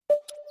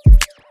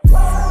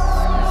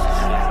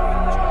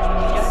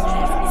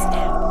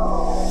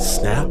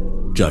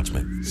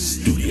Judgment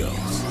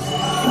Studios.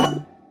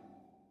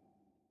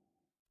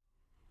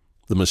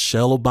 The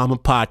Michelle Obama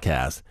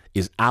Podcast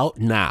is out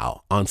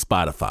now on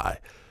Spotify.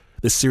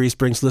 This series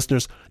brings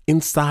listeners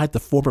inside the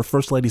former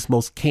First Lady's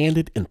most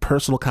candid and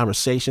personal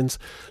conversations,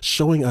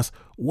 showing us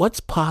what's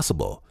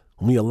possible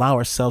when we allow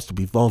ourselves to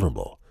be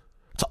vulnerable,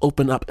 to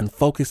open up and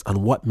focus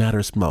on what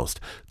matters most.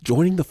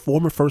 Joining the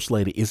former First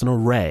Lady is an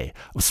array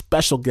of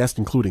special guests,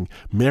 including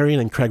Marion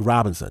and Craig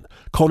Robinson,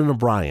 Conan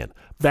O'Brien,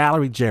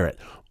 Valerie Jarrett,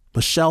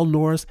 Michelle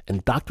Norris,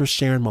 and Dr.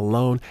 Sharon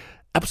Malone.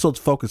 Episodes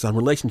focus on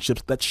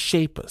relationships that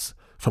shape us,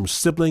 from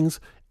siblings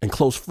and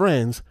close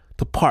friends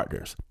to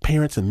partners,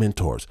 parents, and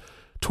mentors,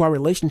 to our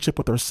relationship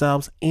with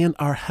ourselves and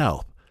our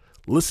health.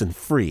 Listen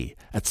free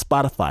at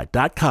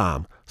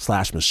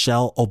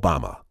spotify.com/Michelle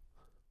Obama.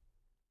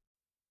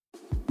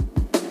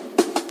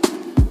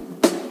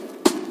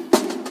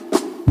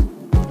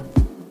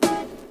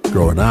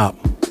 Growing up,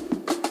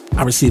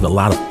 I received a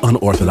lot of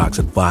unorthodox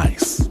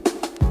advice.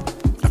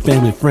 A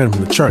family friend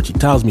from the church, he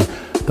tells me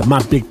that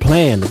my big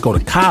plan to go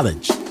to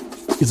college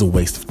is a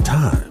waste of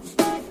time.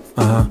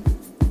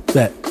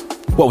 That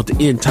what with the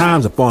end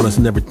times upon us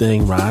and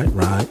everything, right?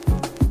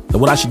 That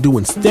what I should do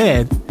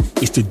instead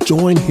is to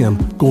join him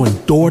going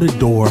door to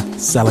door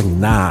selling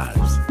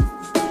knives.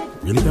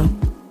 Really though?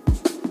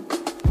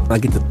 I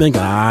get to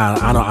thinking,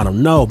 I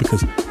don't know,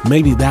 because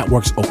maybe that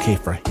works okay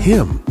for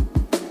him.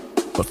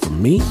 But for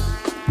me,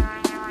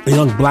 a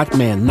young black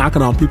man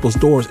knocking on people's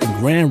doors in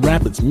Grand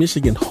Rapids,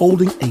 Michigan,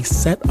 holding a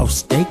set of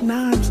steak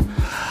knives,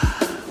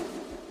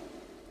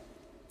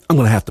 I'm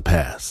going to have to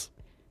pass.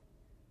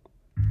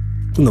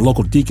 From the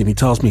local deacon, he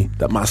tells me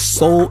that my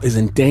soul is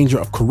in danger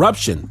of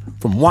corruption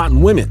from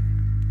wanton women.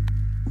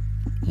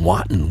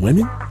 Wanton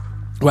women?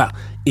 Well,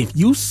 if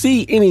you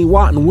see any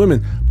wanton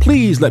women,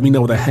 please let me know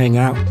where they hang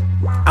out.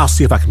 I'll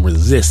see if I can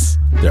resist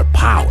their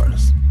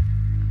powers.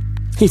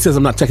 He says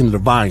I'm not taking the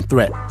divine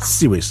threat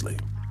seriously.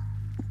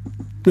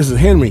 Mrs.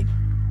 Henry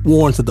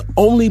warns that the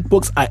only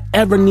books I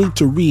ever need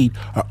to read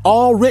are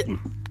all written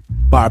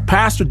by our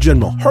Pastor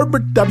General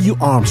Herbert W.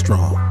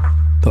 Armstrong,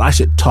 that I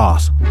should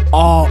toss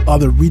all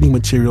other reading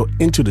material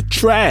into the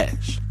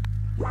trash.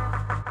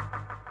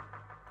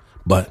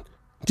 But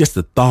just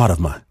the thought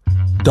of my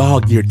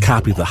dog-eared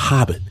copy of The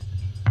Hobbit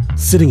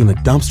sitting in the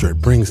dumpster,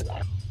 it brings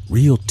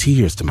real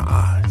tears to my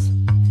eyes.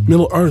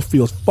 Middle Earth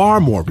feels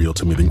far more real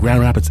to me than Grand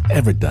Rapids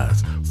ever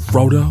does.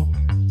 Frodo,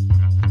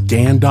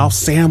 Gandalf,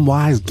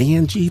 Samwise,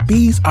 Gamgee,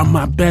 these are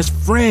my best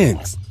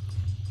friends,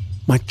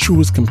 my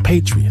truest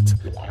compatriots.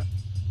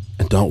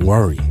 And don't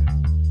worry,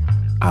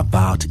 I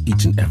vow to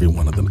each and every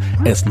one of them,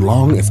 as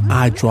long as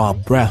I draw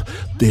breath,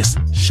 this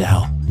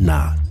shall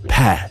not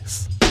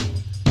pass.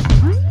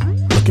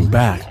 Looking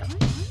back,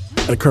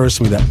 it occurs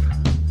to me that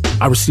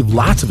I received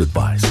lots of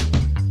advice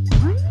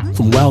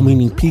from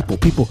well-meaning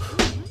people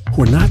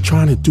who are not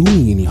trying to do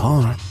me any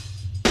harm,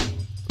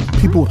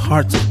 people with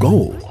hearts of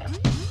gold.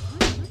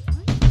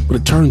 But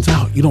it turns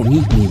out you don't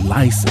need any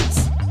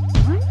license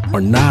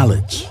or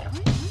knowledge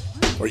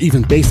or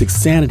even basic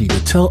sanity to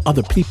tell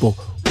other people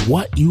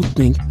what you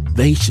think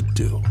they should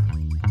do.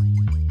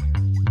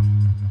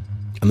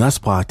 And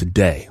that's why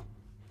today,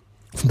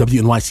 from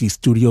WNYC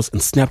Studios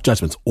and Snap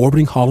Judgment's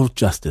Orbiting Hall of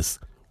Justice,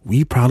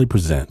 we proudly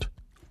present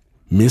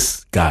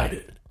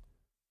Misguided.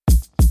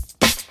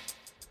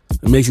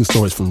 Amazing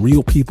stories from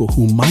real people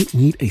who might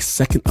need a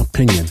second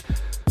opinion.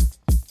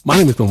 My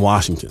name is Ben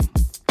Washington.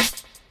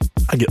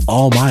 I get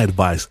all my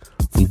advice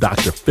from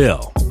Dr.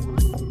 Phil,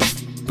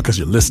 because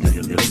you're listening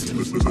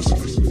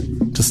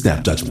to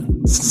Snap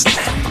Judgment. Snap.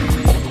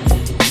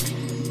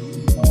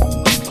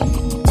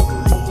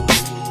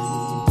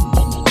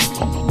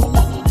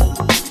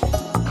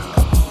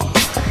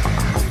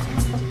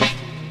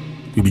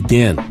 We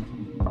begin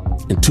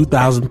in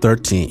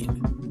 2013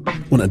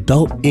 when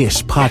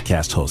adult-ish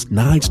podcast host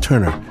Nige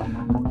Turner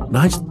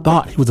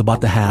thought he was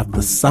about to have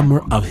the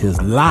summer of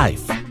his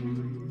life.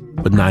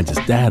 But Nige's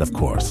dad, of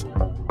course,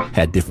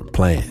 had different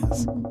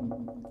plans.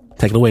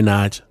 Take it away,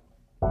 Nige.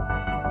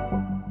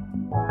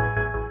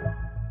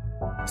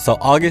 So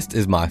August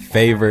is my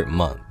favorite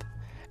month.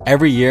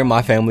 Every year,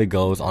 my family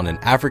goes on an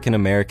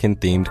African-American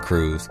themed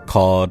cruise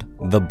called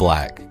the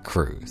Black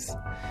Cruise.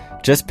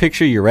 Just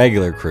picture your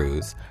regular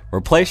cruise.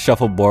 Replace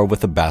shuffleboard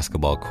with a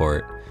basketball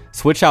court,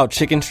 switch out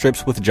chicken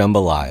strips with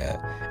jambalaya,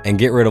 and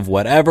get rid of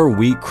whatever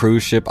weak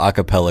cruise ship a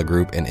cappella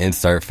group and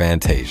insert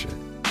Fantasia.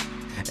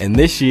 And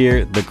this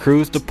year, the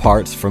cruise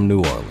departs from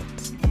New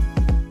Orleans.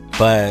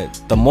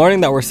 But the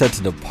morning that we're set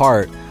to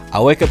depart, I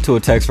wake up to a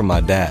text from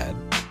my dad.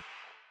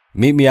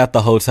 Meet me at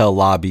the hotel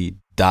lobby, ...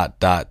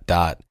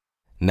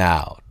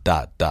 now, ...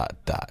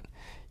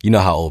 You know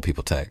how old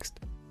people text.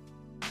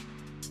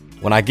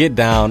 When I get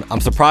down, I'm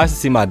surprised to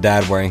see my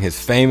dad wearing his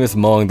famous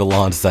mowing the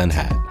lawn sun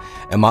hat.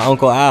 And my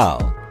Uncle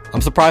Al,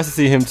 I'm surprised to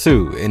see him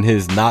too, in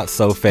his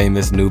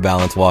not-so-famous New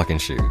Balance walking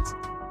shoes.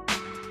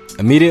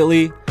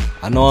 Immediately,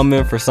 I know I'm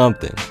in for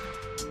something.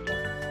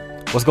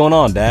 What's going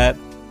on, Dad?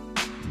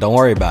 Don't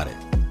worry about it.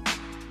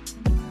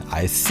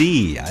 I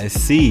see.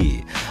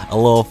 A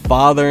little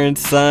father and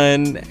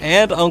son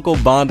and uncle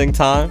bonding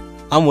time.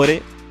 I'm with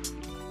it.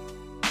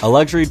 A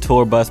luxury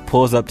tour bus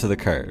pulls up to the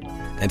curb,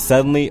 and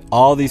suddenly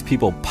all these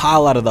people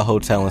pile out of the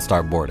hotel and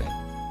start boarding.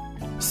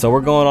 So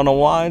we're going on a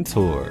wine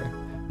tour.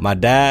 My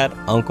dad,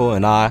 uncle,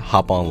 and I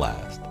hop on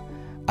last.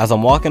 As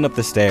I'm walking up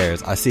the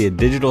stairs, I see a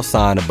digital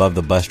sign above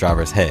the bus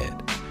driver's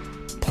head.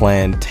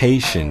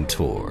 Plantation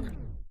tour.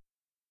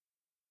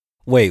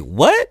 Wait,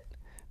 what?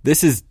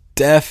 This is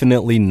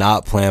definitely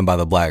not planned by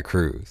the Black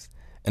Cruise.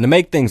 And to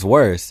make things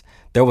worse,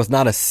 there was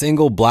not a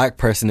single black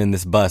person in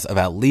this bus of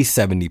at least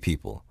 70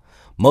 people.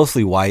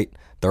 Mostly white,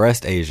 the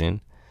rest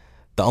Asian.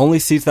 The only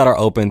seats that are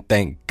open,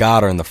 thank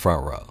God, are in the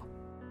front row.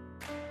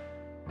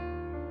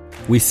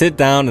 We sit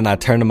down and I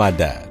turn to my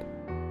dad.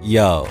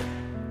 Yo,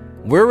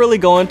 we're really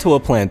going to a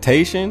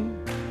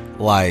plantation?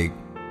 Like,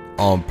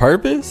 on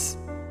purpose?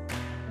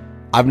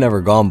 I've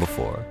never gone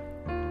before.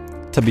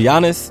 To be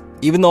honest,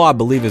 even though I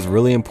believe it's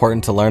really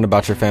important to learn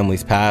about your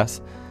family's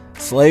past,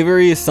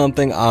 slavery is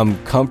something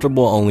I'm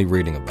comfortable only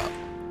reading about.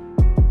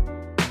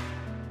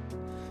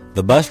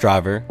 The bus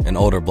driver, an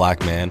older black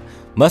man,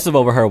 must have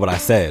overheard what I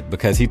said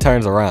because he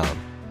turns around.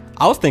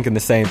 I was thinking the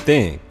same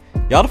thing.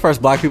 Y'all the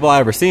first black people I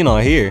ever seen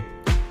on here.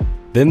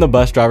 Then the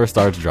bus driver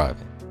starts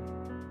driving.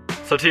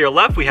 So to your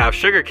left we have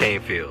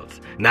sugarcane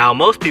fields. Now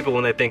most people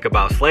when they think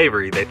about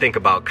slavery, they think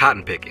about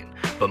cotton picking.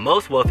 But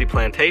most wealthy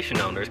plantation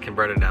owners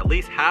converted at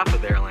least half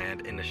of their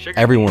land into sugar.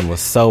 Everyone was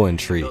so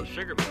intrigued.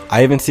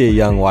 I even see a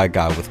young white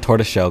guy with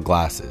tortoiseshell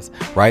glasses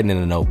writing in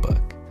a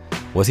notebook.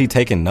 Was he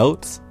taking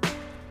notes?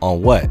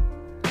 On what?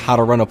 How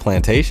to run a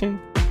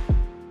plantation?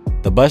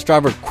 The bus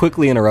driver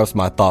quickly interrupts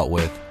my thought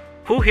with,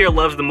 who here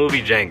loves the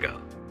movie Django?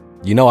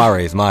 You know I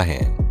raise my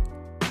hand.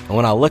 And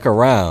when I look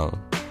around,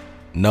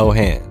 no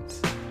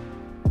hands.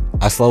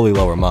 I slowly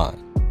lower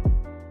mine.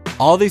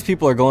 All these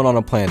people are going on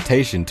a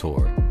plantation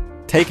tour,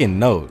 taking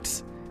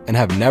notes, and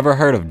have never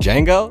heard of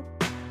Django?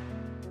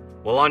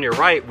 Well, on your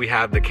right, we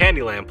have the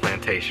Candyland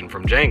plantation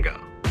from Django.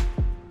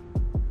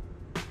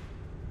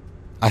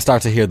 I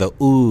start to hear the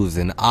oohs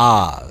and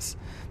ahs.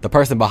 The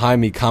person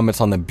behind me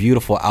comments on the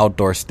beautiful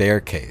outdoor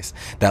staircase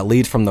that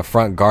leads from the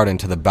front garden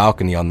to the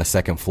balcony on the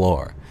second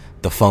floor.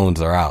 The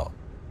phones are out.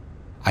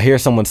 I hear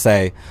someone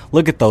say,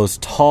 look at those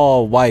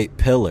tall white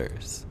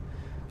pillars.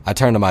 I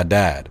turn to my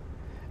dad.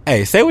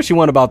 Hey, say what you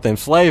want about them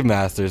slave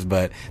masters,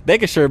 but they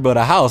can sure build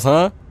a house,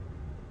 huh?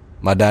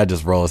 My dad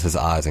just rolls his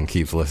eyes and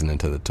keeps listening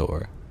to the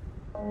tour.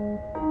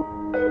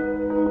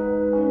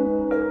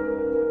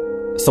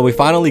 So we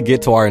finally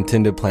get to our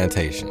intended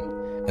plantation,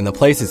 and the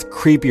place is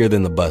creepier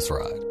than the bus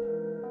ride.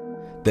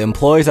 The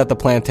employees at the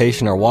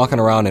plantation are walking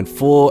around in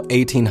full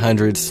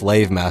 1800s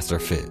slave master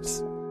fits.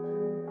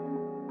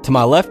 To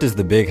my left is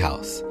the big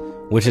house,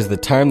 which is the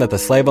term that the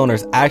slave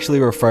owners actually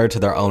referred to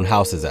their own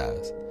houses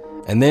as.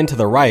 And then to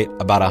the right,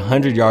 about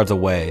 100 yards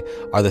away,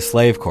 are the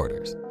slave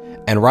quarters.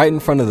 And right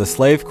in front of the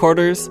slave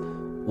quarters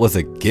was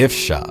a gift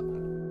shop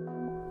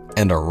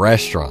and a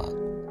restaurant.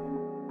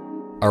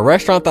 A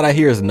restaurant that I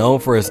hear is known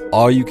for its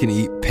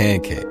all-you-can-eat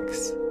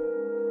pancakes.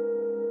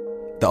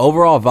 The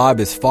overall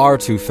vibe is far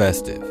too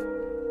festive,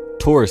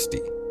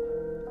 touristy,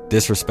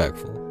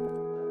 disrespectful.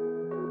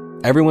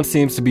 Everyone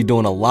seems to be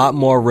doing a lot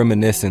more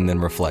reminiscing than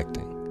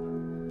reflecting.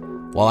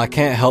 While I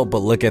can't help but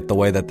look at the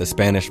way that the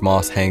Spanish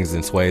moss hangs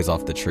and sways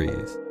off the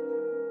trees,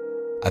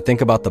 I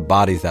think about the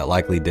bodies that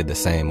likely did the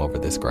same over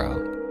this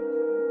ground.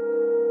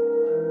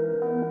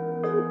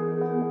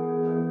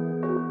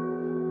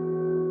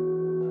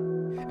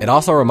 It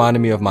also reminded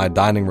me of my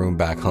dining room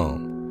back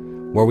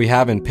home, where we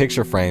have in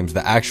picture frames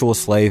the actual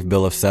slave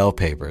bill of sale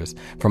papers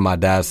from my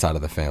dad's side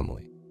of the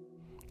family.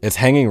 It's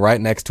hanging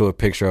right next to a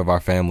picture of our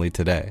family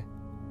today.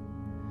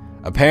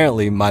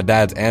 Apparently, my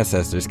dad's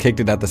ancestors kicked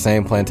it at the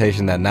same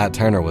plantation that Nat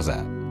Turner was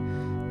at.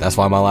 That's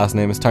why my last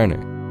name is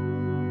Turner.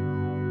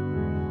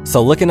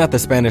 So looking at the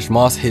Spanish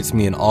moss hits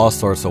me in all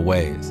sorts of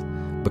ways,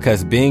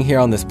 because being here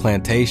on this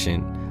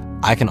plantation,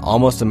 I can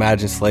almost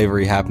imagine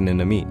slavery happening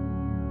to me.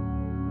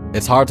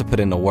 It's hard to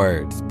put into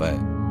words, but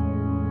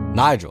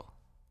Nigel.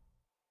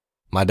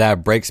 My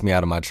dad breaks me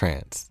out of my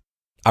trance.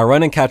 I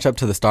run and catch up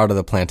to the start of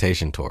the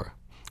plantation tour,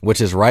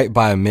 which is right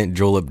by a mint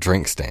julep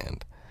drink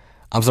stand.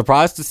 I'm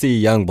surprised to see a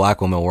young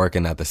black woman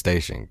working at the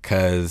station,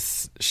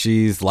 cause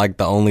she's like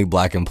the only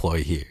black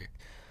employee here.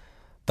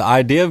 The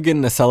idea of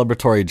getting a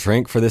celebratory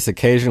drink for this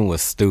occasion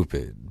was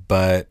stupid,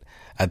 but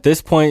at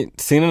this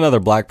point, seeing another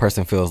black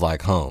person feels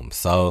like home,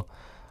 so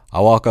I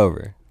walk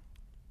over.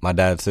 My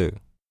dad too.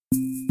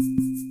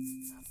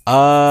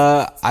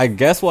 I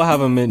guess we'll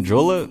have a mint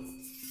julep.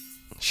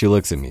 She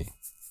looks at me.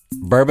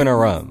 Bourbon or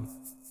rum?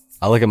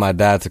 I look at my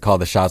dad to call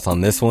the shots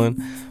on this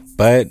one,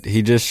 but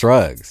he just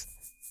shrugs.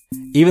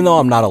 Even though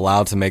I'm not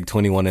allowed to make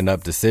 21 and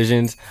up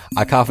decisions,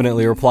 I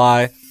confidently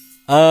reply,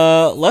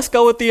 let's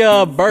go with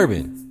the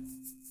bourbon.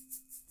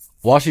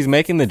 While she's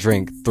making the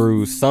drink,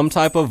 through some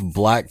type of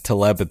black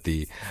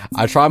telepathy,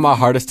 I try my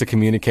hardest to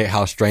communicate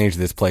how strange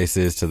this place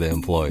is to the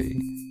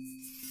employee.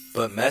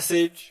 But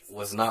message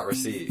was not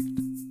received.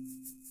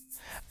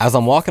 As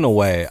I'm walking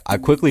away, I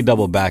quickly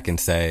double back and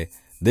say,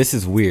 this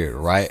is weird,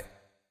 right?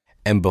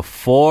 And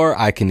before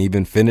I can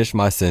even finish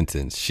my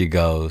sentence, she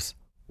goes,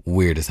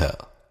 weird as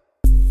hell.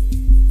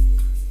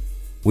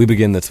 We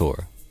begin the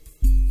tour.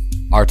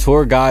 Our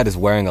tour guide is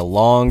wearing a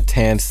long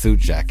tan suit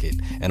jacket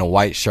and a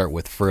white shirt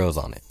with frills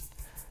on it.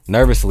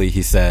 Nervously,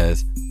 he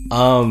says,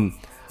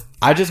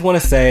 I just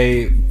want to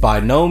say, by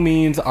no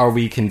means are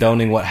we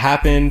condoning what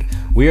happened.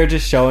 We are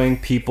just showing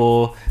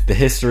people the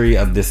history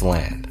of this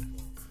land.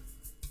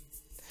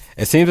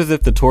 It seems as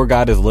if the tour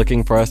guide is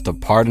looking for us to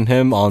pardon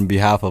him on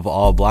behalf of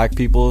all black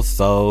people,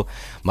 so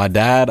my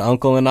dad,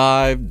 uncle, and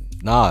I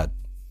nod.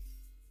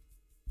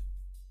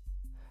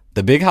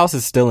 The big house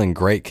is still in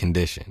great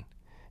condition.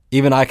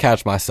 Even I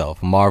catch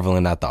myself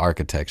marveling at the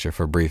architecture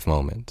for brief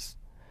moments.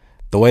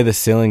 The way the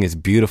ceiling is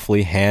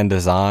beautifully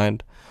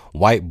hand-designed,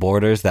 white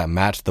borders that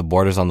match the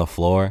borders on the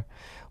floor,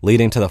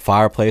 leading to the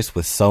fireplace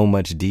with so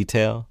much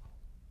detail.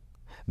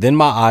 Then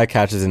my eye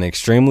catches an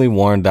extremely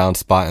worn-down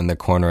spot in the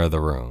corner of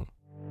the room.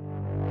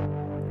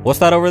 What's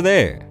that over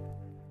there?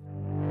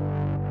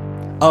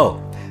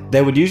 Oh,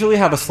 they would usually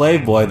have a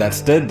slave boy that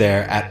stood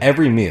there at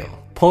every meal,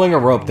 pulling a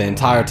rope the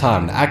entire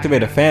time to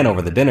activate a fan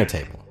over the dinner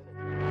table.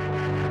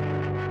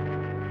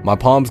 My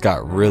palms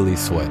got really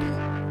sweaty.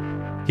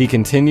 He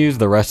continues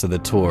the rest of the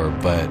tour,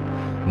 but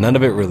none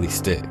of it really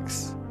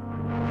sticks.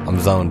 I'm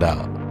zoned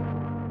out.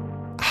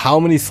 How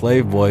many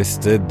slave boys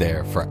stood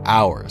there for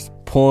hours,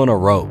 pulling a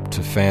rope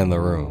to fan the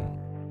room?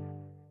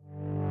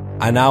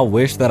 I now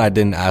wish that I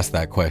didn't ask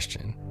that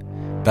question,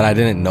 that I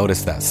didn't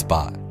notice that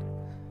spot.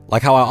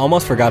 Like how I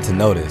almost forgot to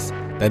notice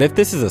that if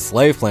this is a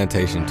slave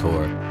plantation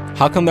tour,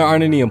 how come there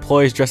aren't any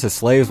employees dressed as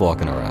slaves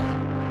walking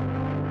around?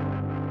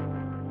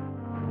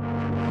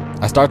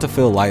 I start to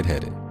feel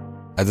lightheaded,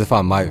 as if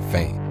I might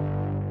faint.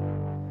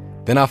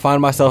 Then I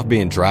find myself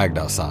being dragged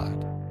outside.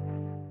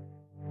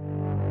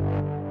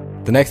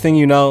 The next thing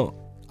you know,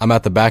 I'm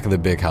at the back of the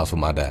big house with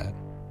my dad.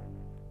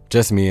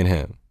 Just me and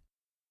him.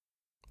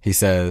 He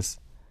says,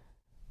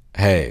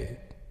 "Hey,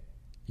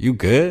 you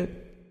good?"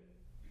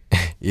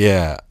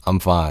 "Yeah, I'm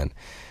fine.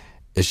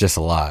 It's just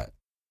a lot."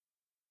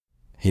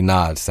 He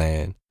nods,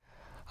 saying,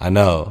 "I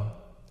know.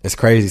 It's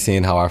crazy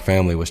seeing how our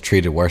family was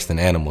treated worse than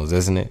animals,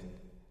 isn't it?"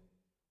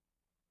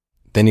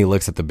 Then he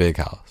looks at the big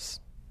house,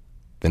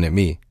 then at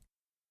me.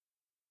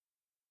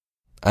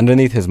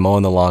 Underneath his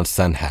mowing the lawn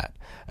sun hat,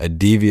 a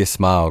devious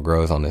smile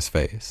grows on his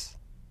face.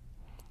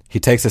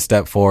 He takes a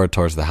step forward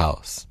towards the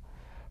house,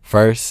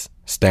 first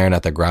staring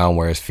at the ground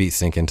where his feet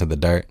sink into the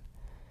dirt,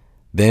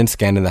 then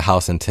scanning the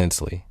house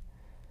intensely.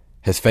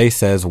 His face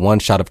says 1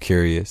 shot of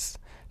curious,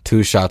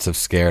 2 shots of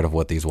scared of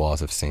what these walls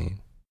have seen.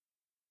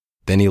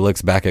 Then he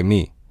looks back at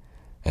me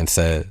and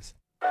says,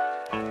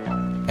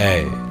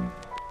 "Hey,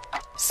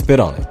 spit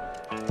on it."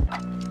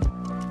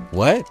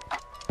 What?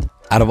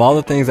 Out of all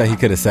the things that he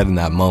could have said in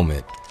that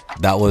moment,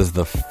 that was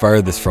the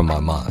furthest from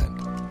my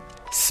mind.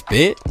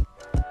 Spit?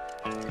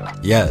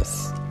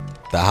 Yes,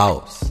 the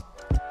house.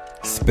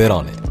 Spit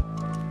on it.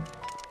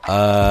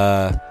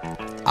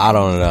 I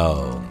don't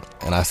know.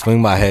 And I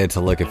swing my head to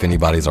look if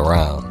anybody's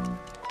around.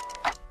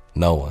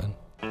 No one.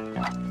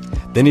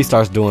 Then he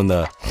starts doing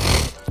the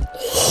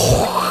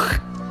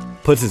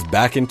puts his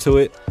back into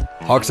it,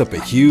 hawks up a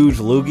huge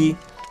loogie,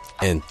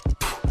 and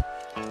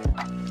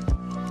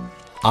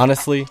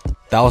honestly,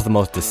 that was the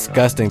most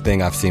disgusting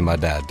thing I've seen my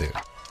dad do.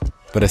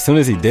 But as soon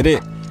as he did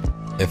it,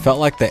 it felt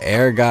like the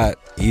air got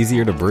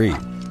easier to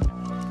breathe.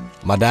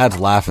 My dad's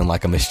laughing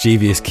like a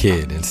mischievous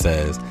kid and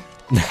says,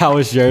 "Now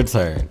it's your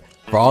turn,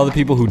 for all the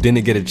people who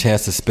didn't get a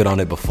chance to spit on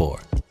it before."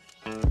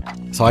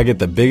 So I get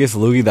the biggest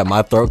loogie that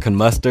my throat can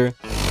muster,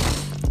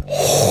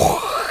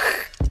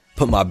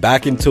 put my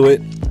back into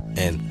it,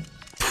 and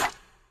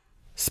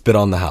spit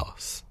on the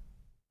house.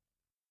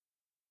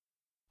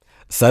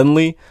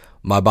 Suddenly,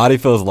 my body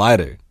feels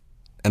lighter,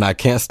 and I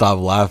can't stop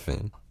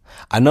laughing.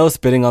 I know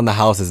spitting on the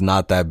house is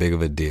not that big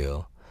of a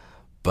deal,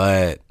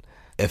 but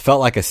it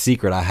felt like a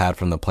secret I had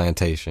from the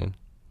plantation.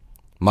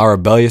 My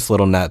rebellious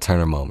little Nat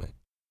Turner moment.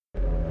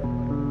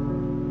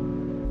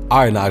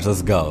 Alright, Naj,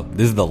 let's go.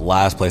 This is the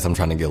last place I'm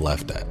trying to get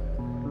left at.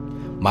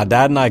 My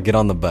dad and I get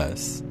on the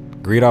bus,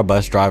 greet our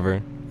bus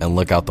driver, and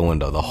look out the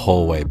window the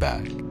whole way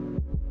back.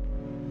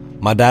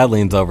 My dad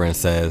leans over and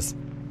says,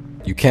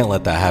 "You can't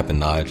let that happen,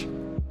 Naj."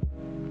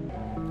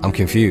 I'm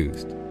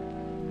confused.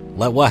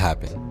 Let what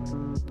happen?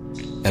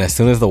 And as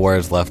soon as the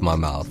words left my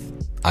mouth,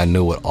 I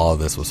knew what all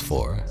this was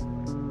for.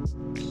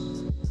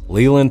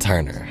 Leland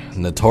Turner,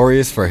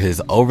 notorious for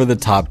his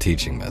over-the-top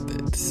teaching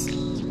methods.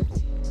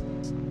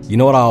 You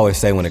know what I always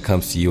say when it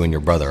comes to you and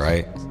your brother,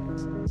 right?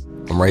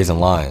 I'm raising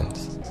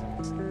lions.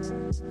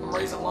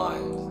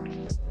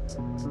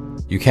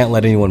 You can't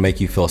let anyone make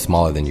you feel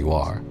smaller than you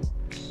are.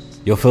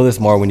 You'll feel this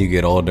more when you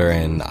get older,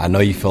 and I know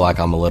you feel like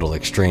I'm a little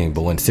extreme,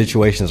 but when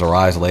situations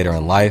arise later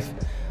in life,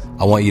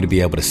 I want you to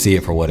be able to see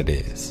it for what it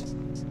is.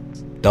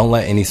 Don't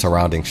let any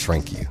surroundings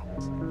shrink you.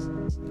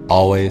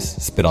 Always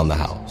spit on the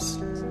house.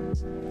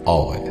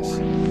 Always.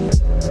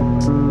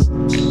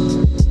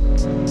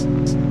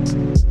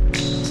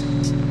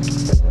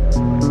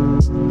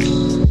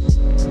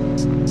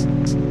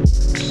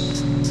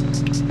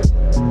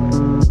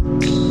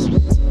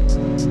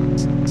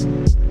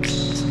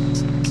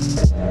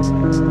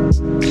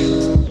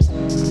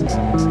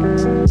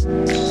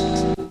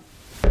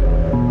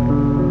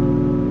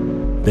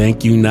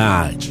 Thank you,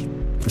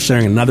 Nige, for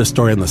sharing another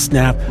story on the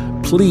Snap.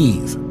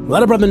 Please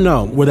let a brother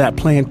know where that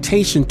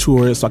plantation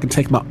tour is so I can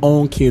take my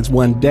own kids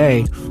one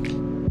day.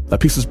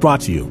 That piece is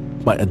brought to you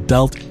by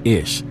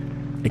Adult-ish,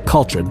 a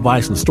culture,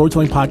 advice, and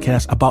storytelling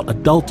podcast about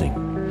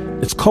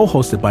adulting. It's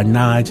co-hosted by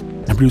Nige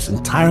and produced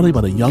entirely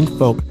by the young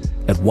folk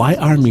at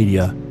YR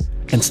Media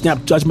and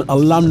Snap Judgment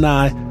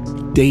alumni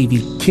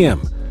Davey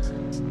Kim.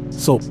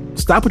 So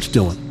stop what you're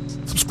doing.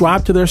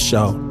 Subscribe to their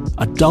show,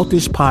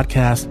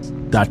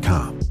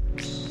 adultishpodcast.com.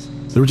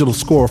 The original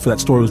score for that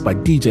story was by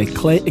DJ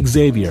Clay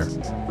Xavier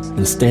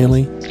and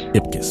Stanley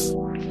Ipkiss.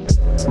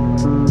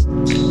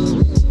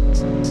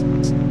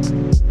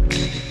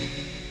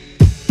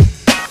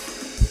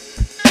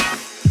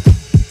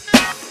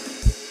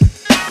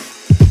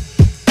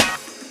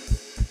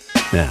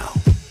 Now,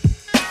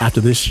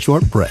 after this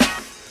short break,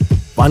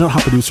 find out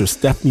how producer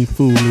Stephanie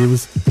Fu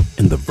lives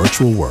in the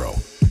virtual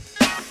world.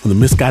 When the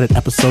Misguided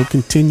episode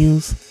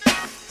continues,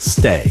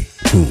 stay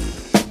tuned.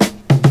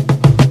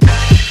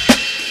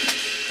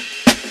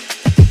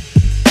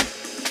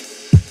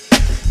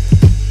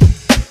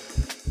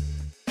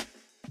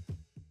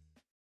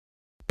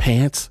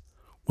 Pants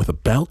with a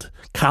belt,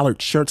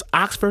 collared shirts,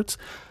 Oxfords.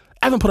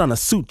 I haven't put on a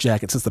suit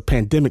jacket since the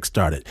pandemic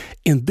started.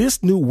 In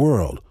this new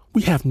world,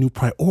 we have new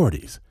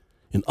priorities.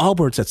 And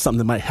Allbirds had something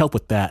that might help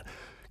with that,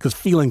 because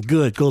feeling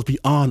good goes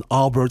beyond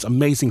Allbirds'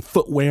 amazing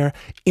footwear.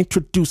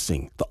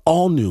 Introducing the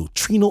all-new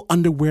Trino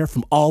underwear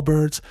from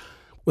Allbirds.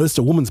 Whether it's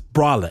a woman's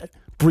bralette,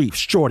 brief,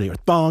 shorty, or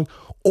thong,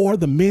 or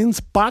the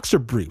men's boxer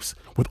briefs.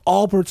 With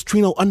Allbirds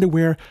Trino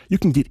underwear, you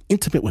can get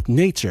intimate with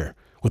nature,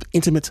 with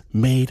intimates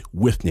made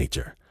with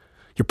nature.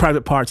 Your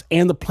private parts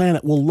and the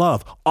planet will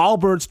love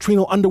Allbirds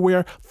Trino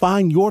underwear.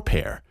 Find your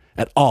pair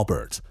at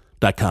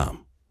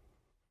allbirds.com.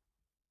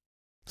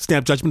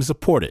 Snap Judgment is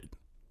supported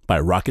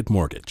by Rocket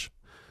Mortgage.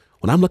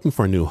 When I'm looking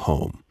for a new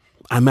home,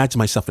 I imagine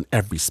myself in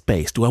every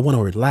space. Do I want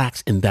to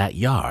relax in that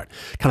yard?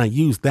 Can I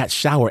use that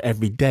shower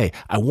every day?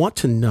 I want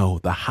to know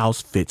the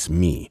house fits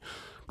me.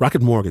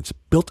 Rocket Mortgage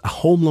built a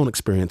home loan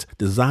experience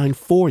designed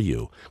for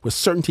you with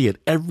certainty at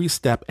every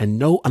step and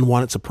no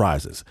unwanted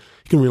surprises.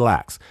 You can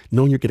relax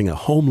knowing you're getting a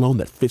home loan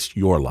that fits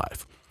your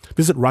life.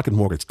 Visit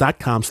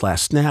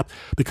rocketmortgage.com/snap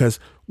because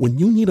when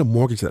you need a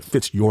mortgage that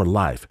fits your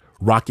life,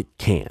 Rocket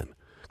can.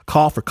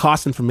 Call for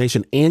cost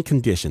information and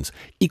conditions.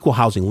 Equal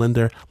housing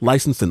lender,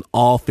 licensed in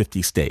all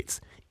 50 states.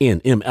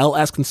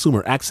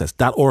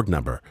 NMLSconsumeraccess.org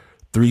number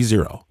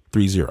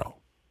 3030.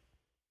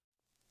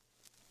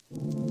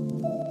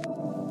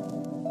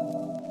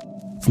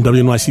 From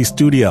WNYC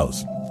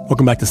Studios,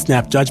 welcome back to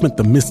Snap Judgment,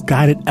 the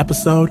Misguided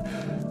episode.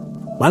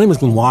 My name is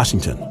Glenn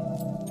Washington,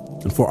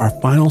 and for our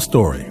final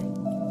story,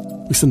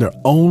 we send our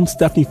own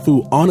Stephanie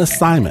Fu on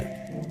assignment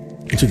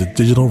into the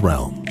digital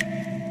realm.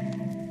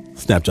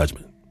 Snap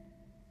Judgment.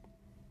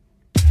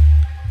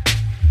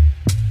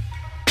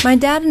 My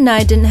dad and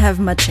I didn't have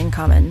much in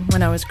common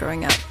when I was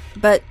growing up,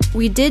 but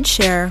we did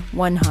share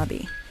one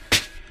hobby: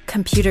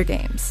 computer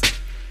games.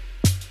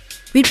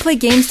 We'd play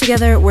games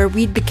together where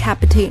we'd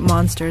decapitate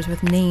monsters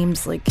with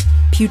names like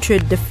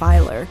Putrid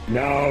Defiler.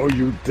 Now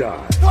you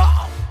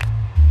die.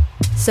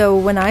 So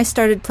when I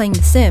started playing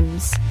The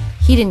Sims,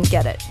 he didn't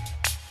get it.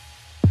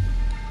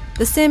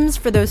 The Sims,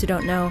 for those who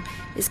don't know,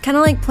 is kind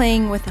of like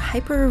playing with a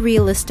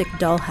hyper-realistic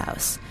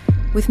dollhouse,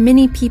 with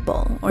many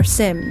people, or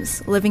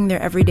Sims, living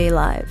their everyday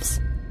lives.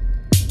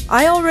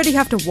 I already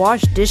have to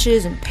wash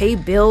dishes and pay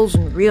bills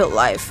in real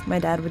life, my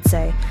dad would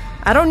say.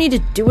 I don't need to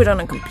do it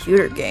on a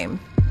computer game.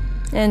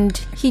 And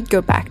he'd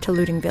go back to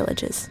looting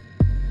villages.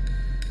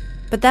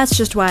 But that's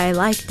just why I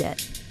liked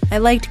it. I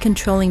liked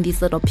controlling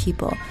these little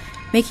people,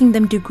 making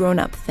them do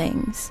grown-up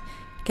things,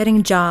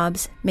 getting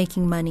jobs,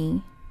 making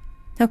money.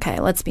 Okay,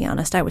 let's be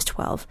honest, I was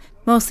 12.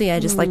 Mostly I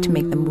just like to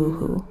make them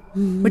woohoo,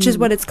 which is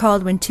what it's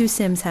called when two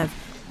Sims have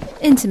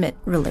intimate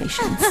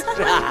relations.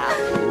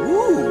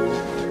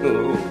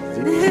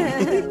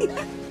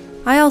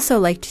 I also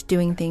liked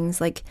doing things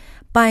like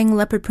buying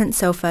leopard print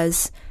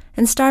sofas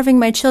and starving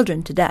my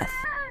children to death.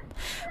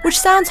 Which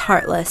sounds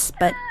heartless,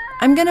 but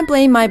I'm gonna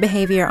blame my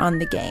behavior on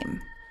the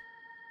game.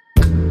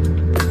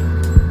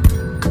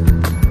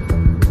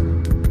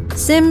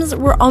 Sims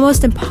were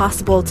almost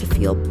impossible to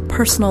feel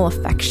personal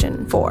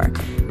affection for.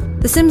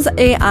 The Sims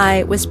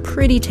AI was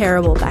pretty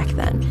terrible back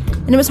then,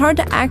 and it was hard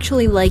to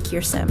actually like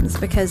your Sims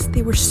because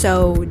they were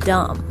so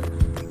dumb.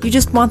 You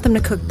just want them to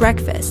cook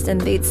breakfast,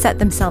 and they'd set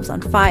themselves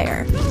on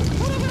fire.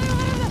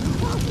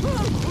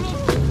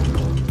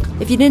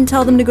 If you didn't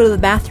tell them to go to the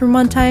bathroom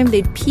on time,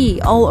 they'd pee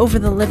all over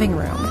the living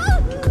room.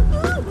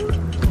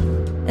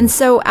 And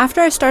so, after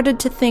I started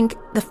to think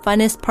the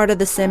funnest part of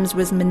The Sims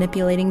was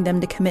manipulating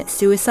them to commit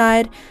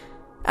suicide,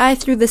 I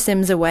threw The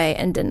Sims away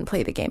and didn't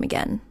play the game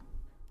again.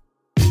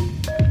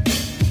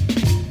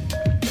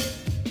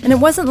 And it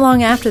wasn't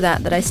long after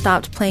that I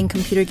stopped playing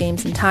computer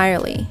games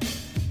entirely.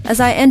 As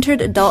I entered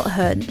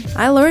adulthood,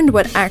 I learned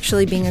what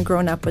actually being a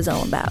grown-up was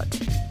all about.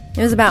 It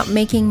was about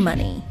making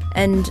money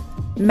and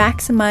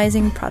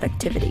maximizing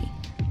productivity.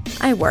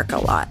 I work a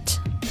lot.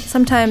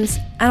 Sometimes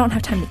I don't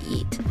have time to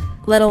eat,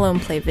 let alone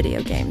play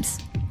video games.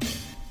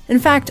 In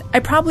fact, I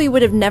probably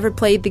would have never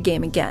played the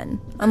game again,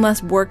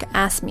 unless work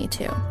asked me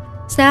to.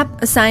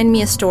 Snap assigned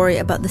me a story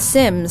about The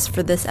Sims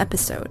for this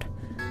episode.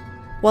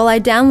 While I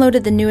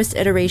downloaded the newest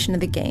iteration of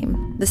the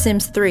game, The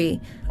Sims 3,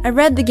 I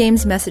read the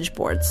game's message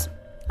boards.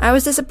 I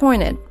was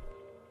disappointed.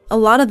 A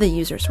lot of the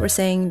users were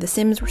saying The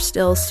Sims were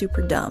still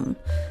super dumb.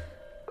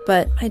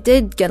 But I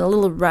did get a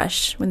little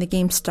rush when the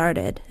game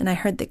started and I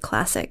heard the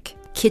classic,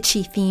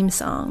 kitschy theme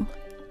song.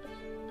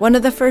 One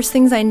of the first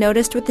things I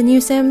noticed with the new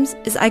Sims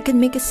is I could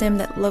make a Sim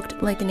that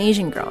looked like an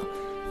Asian girl.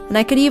 And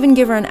I could even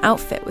give her an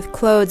outfit with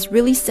clothes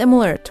really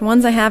similar to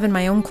ones I have in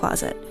my own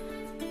closet.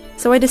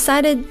 So I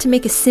decided to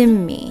make a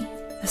Sim me,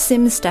 a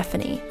Sim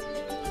Stephanie.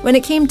 When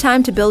it came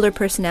time to build her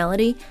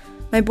personality,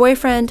 my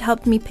boyfriend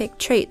helped me pick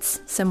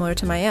traits similar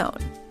to my own.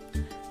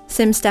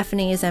 Sim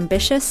Stephanie is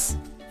ambitious,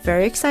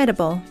 very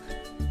excitable,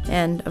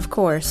 and, of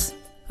course,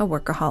 a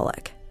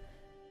workaholic.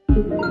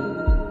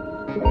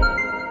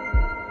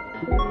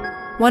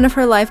 One of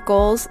her life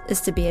goals is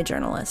to be a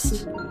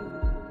journalist.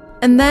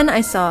 And then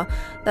I saw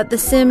that The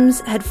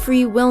Sims had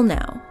free will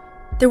now.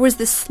 There was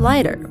this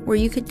slider where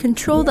you could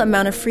control the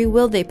amount of free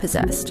will they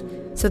possessed,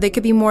 so they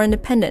could be more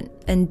independent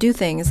and do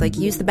things like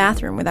use the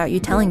bathroom without you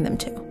telling them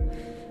to.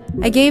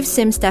 I gave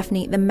Sim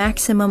Stephanie the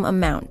maximum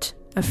amount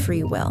of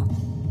free will.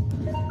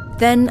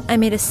 Then I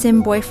made a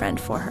Sim boyfriend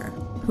for her,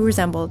 who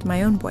resembled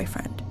my own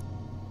boyfriend.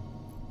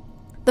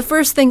 The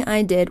first thing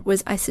I did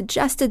was I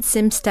suggested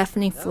Sim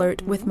Stephanie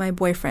flirt with my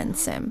boyfriend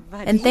Sim,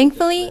 and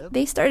thankfully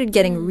they started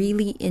getting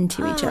really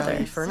into each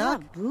other.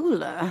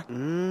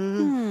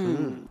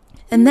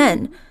 And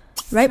then,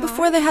 right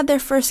before they had their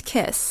first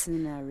kiss,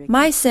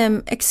 my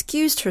Sim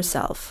excused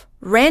herself,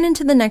 ran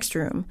into the next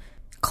room,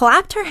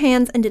 clapped her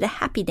hands and did a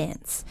happy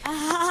dance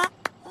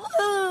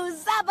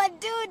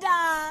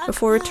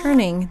before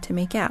returning to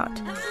make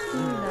out.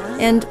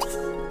 And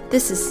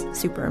this is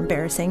super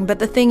embarrassing, but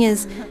the thing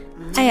is,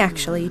 I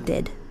actually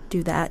did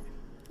do that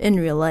in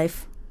real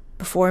life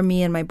before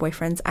me and my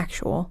boyfriend's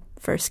actual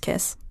first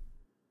kiss.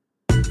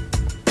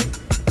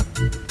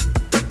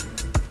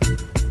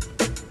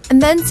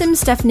 And then Sim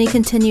Stephanie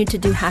continued to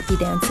do happy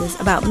dances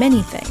about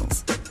many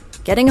things.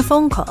 Getting a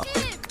phone call,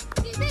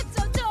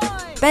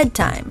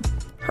 bedtime,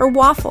 her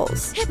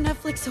waffles.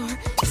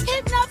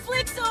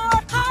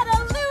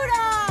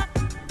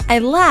 I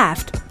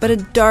laughed, but a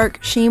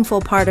dark,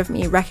 shameful part of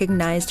me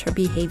recognized her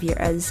behavior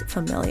as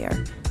familiar.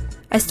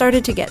 I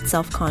started to get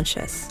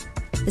self-conscious.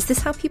 Is this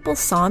how people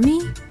saw me?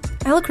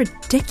 I look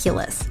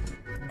ridiculous.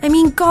 I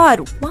mean,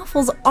 God,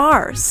 waffles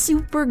are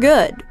super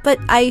good, but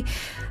I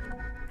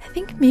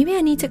think maybe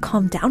I need to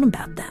calm down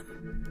about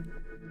them.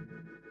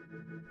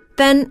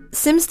 Then,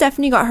 Sim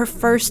Stephanie got her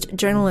first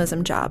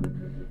journalism job.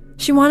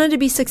 She wanted to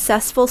be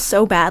successful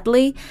so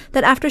badly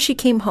that after she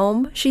came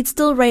home, she'd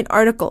still write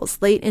articles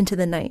late into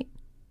the night.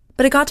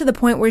 But it got to the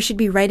point where she'd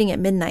be writing at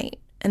midnight,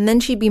 and then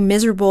she'd be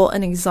miserable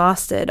and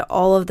exhausted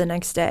all of the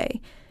next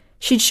day.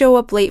 She'd show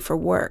up late for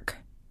work.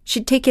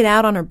 She'd take it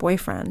out on her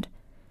boyfriend.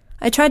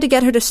 I tried to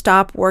get her to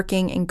stop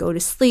working and go to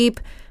sleep,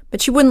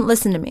 but she wouldn't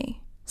listen to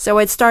me. So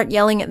I'd start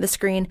yelling at the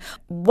screen,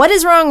 "What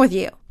is wrong with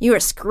you? You are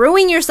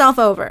screwing yourself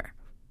over."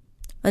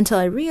 Until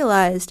I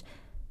realized,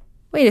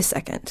 wait a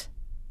second,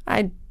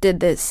 I did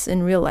this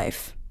in real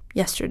life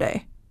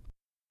yesterday.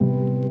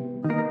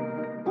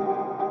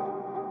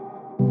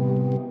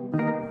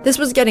 This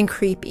was getting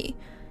creepy.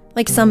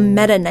 Like some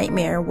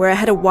meta-nightmare where I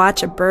had to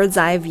watch a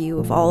bird's-eye view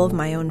of all of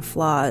my own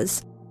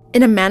flaws.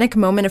 In a manic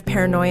moment of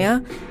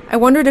paranoia, I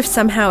wondered if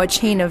somehow a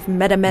chain of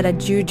meta-meta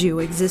juju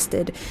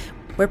existed,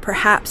 where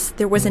perhaps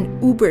there was an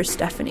Uber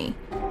Stephanie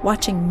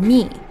watching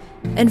me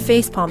and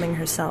facepalming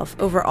herself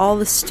over all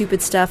the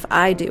stupid stuff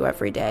I do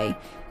every day,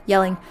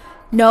 yelling,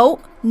 "No,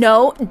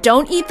 no,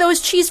 don't eat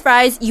those cheese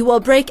fries, you will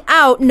break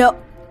out, no."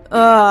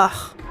 Ugh.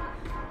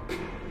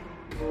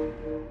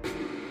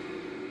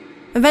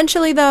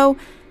 Eventually, though,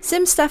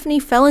 Sim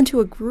Stephanie fell into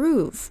a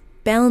groove,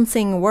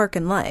 balancing work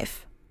and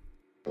life.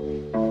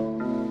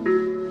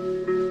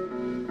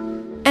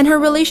 And her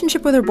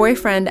relationship with her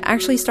boyfriend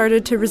actually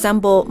started to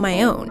resemble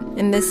my own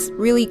in this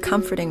really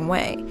comforting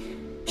way.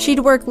 She'd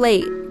work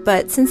late,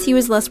 but since he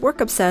was less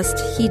work-obsessed,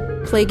 he'd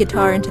play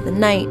guitar into the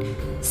night,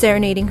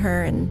 serenading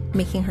her and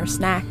making her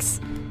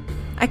snacks.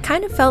 I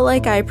kind of felt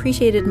like I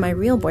appreciated my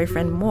real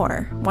boyfriend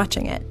more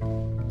watching it.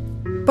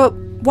 But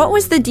what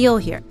was the deal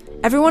here?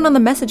 Everyone on the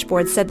message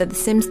board said that the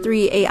Sims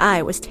 3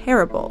 AI was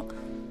terrible.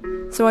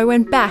 So I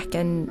went back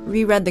and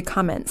reread the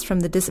comments from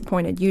the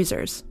disappointed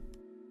users.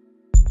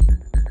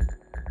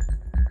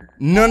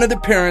 None of the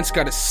parents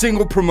got a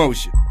single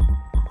promotion.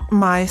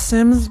 My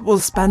Sims will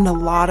spend a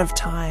lot of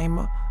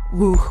time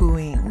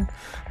woohooing,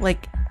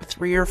 like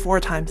 3 or 4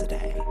 times a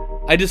day.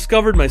 I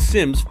discovered my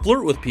Sims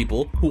flirt with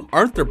people who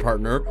aren't their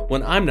partner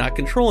when I'm not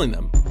controlling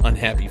them.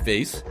 Unhappy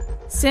face.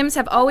 Sims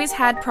have always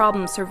had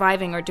problems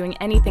surviving or doing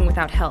anything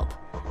without help.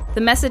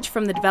 The message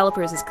from the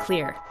developers is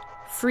clear.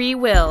 Free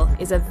will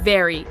is a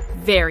very,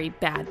 very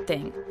bad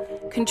thing.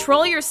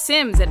 Control your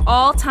Sims at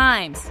all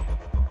times.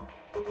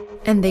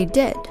 And they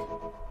did.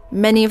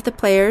 Many of the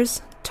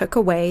players took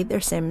away their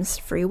Sims'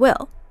 free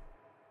will.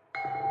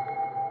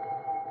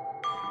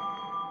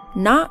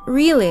 Not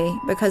really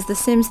because the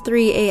Sims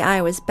 3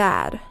 AI was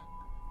bad,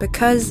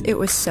 because it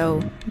was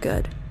so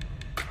good.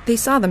 They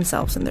saw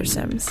themselves in their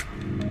Sims,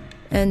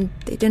 and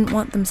they didn't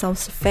want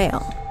themselves to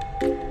fail.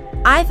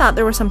 I thought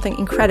there was something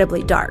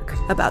incredibly dark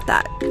about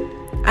that.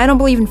 I don't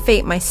believe in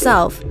fate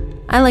myself.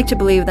 I like to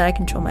believe that I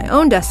control my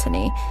own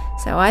destiny,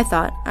 so I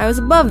thought I was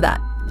above that.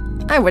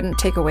 I wouldn't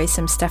take away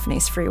Sim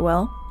Stephanie's free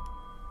will.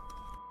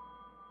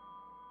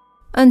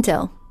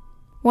 Until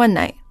one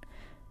night.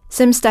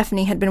 Sim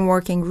Stephanie had been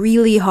working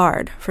really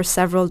hard for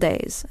several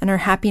days, and her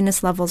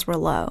happiness levels were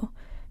low.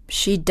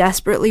 She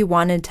desperately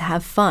wanted to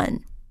have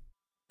fun.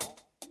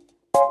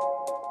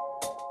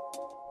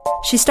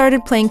 She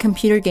started playing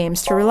computer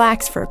games to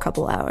relax for a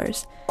couple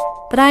hours.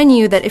 But I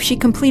knew that if she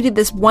completed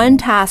this one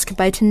task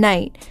by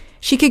tonight,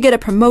 she could get a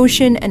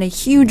promotion and a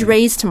huge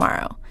raise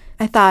tomorrow.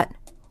 I thought,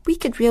 we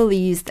could really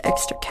use the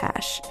extra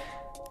cash.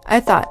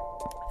 I thought,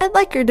 I'd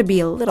like her to be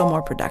a little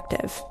more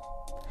productive.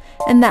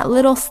 And that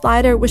little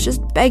slider was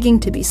just begging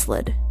to be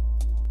slid.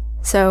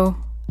 So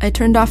I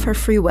turned off her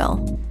free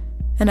will,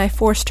 and I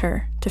forced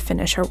her to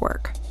finish her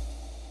work.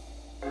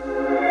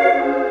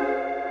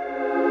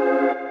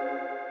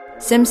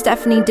 Sim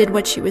Stephanie did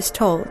what she was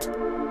told,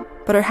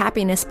 but her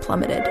happiness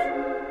plummeted.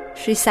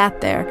 She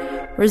sat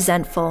there,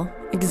 resentful,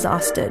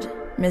 exhausted,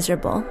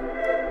 miserable.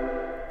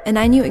 And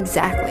I knew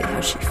exactly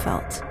how she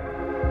felt.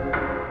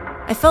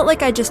 I felt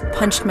like I just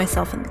punched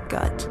myself in the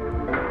gut.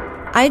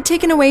 I had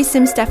taken away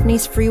Sim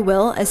Stephanie's free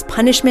will as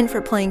punishment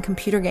for playing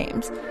computer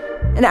games,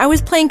 and I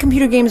was playing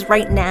computer games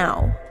right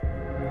now.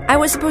 I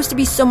was supposed to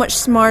be so much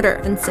smarter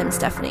than Sim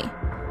Stephanie.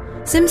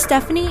 Sim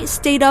Stephanie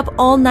stayed up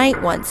all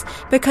night once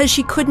because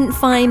she couldn't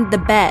find the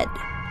bed.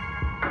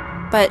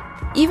 But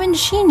even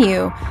she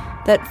knew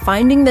that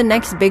finding the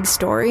next big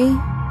story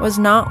was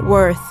not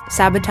worth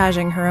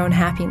sabotaging her own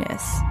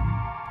happiness.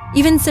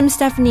 Even Sim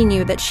Stephanie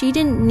knew that she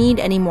didn't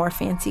need any more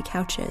fancy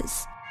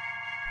couches.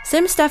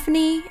 Sim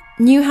Stephanie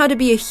knew how to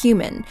be a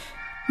human,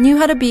 knew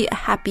how to be a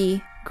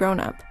happy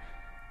grown-up,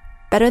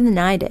 better than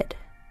I did.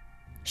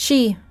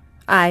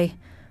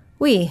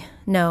 We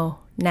know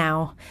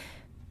now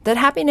that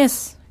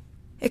happiness,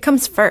 it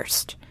comes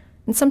first.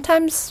 And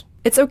sometimes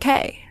it's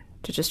okay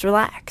to just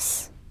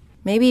relax.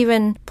 Maybe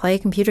even play a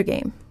computer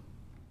game.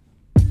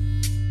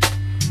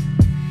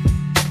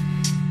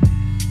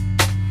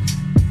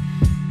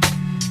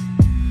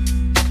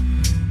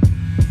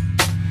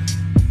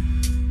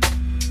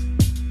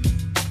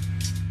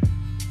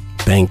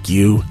 Thank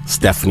you,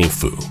 Stephanie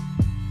Fu.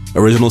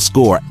 Original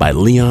score by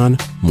Leon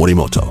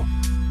Morimoto.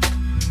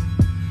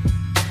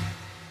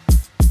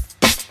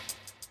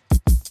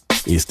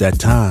 It's that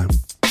time.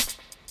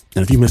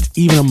 And if you missed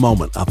even a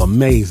moment of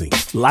amazing,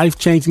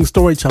 life-changing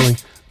storytelling,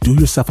 do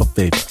yourself a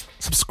favor.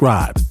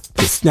 Subscribe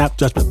to Snap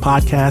Judgment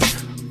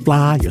Podcast.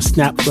 Fly your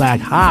snap flag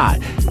high.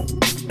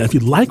 And if you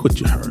like what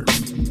you heard,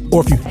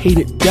 or if you hate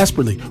it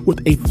desperately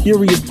with a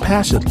furious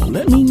passion,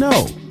 let me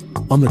know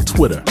on the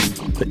Twitter,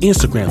 the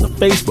Instagram, the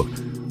Facebook.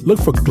 Look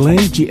for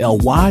Glenn,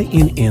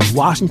 Glynn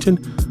Washington.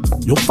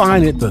 You'll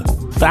find it, the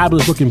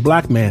fabulous-looking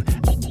black man.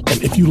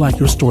 And if you like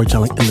your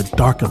storytelling in the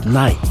dark of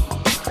night,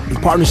 in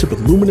partnership with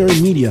Luminary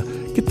Media,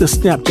 get the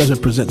Snap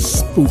Judgment Presents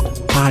Spook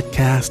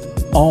podcast,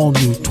 all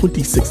new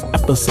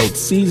 26-episode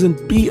season.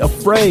 Be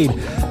afraid.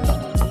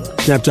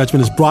 Snap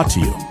Judgment is brought to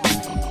you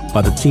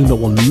by the team that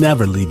will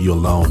never leave you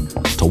alone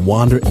to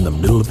wander in the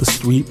middle of the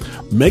street.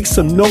 Make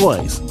some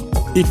noise,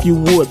 if you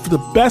would, for the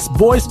best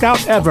Boy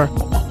Scout ever,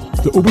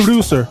 the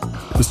producer,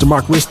 Mr.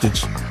 Mark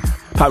Ristich,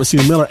 Papa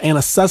Cedar Miller, Anna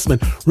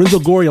Sussman, Renzo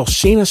Gorio,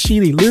 Shayna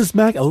Sheedy, Liz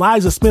Mack,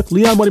 Eliza Smith,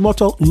 Leon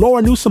Morimoto,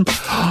 Laura Newsom,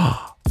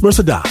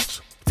 Marissa Dodge,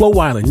 Flo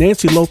Wiley,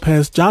 Nancy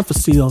Lopez, John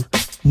Facile,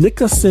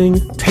 Nika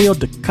Singh, Teo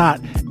Ducat,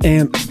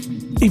 and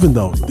even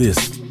though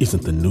this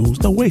isn't the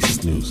news, no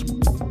Oasis news.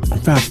 In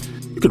fact,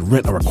 you could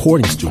rent a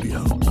recording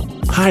studio,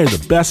 hire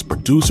the best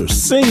producer,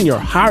 sing your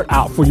heart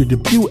out for your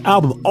debut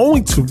album,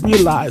 only to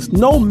realize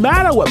no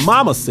matter what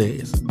mama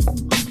says,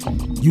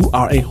 you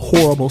are a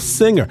horrible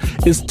singer.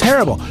 It's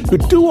terrible. You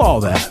could do all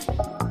that,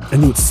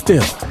 and you would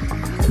still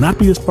not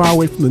be as far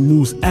away from the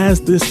news as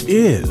this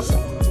is.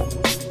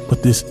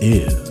 But this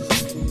is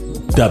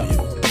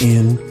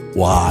WNYC.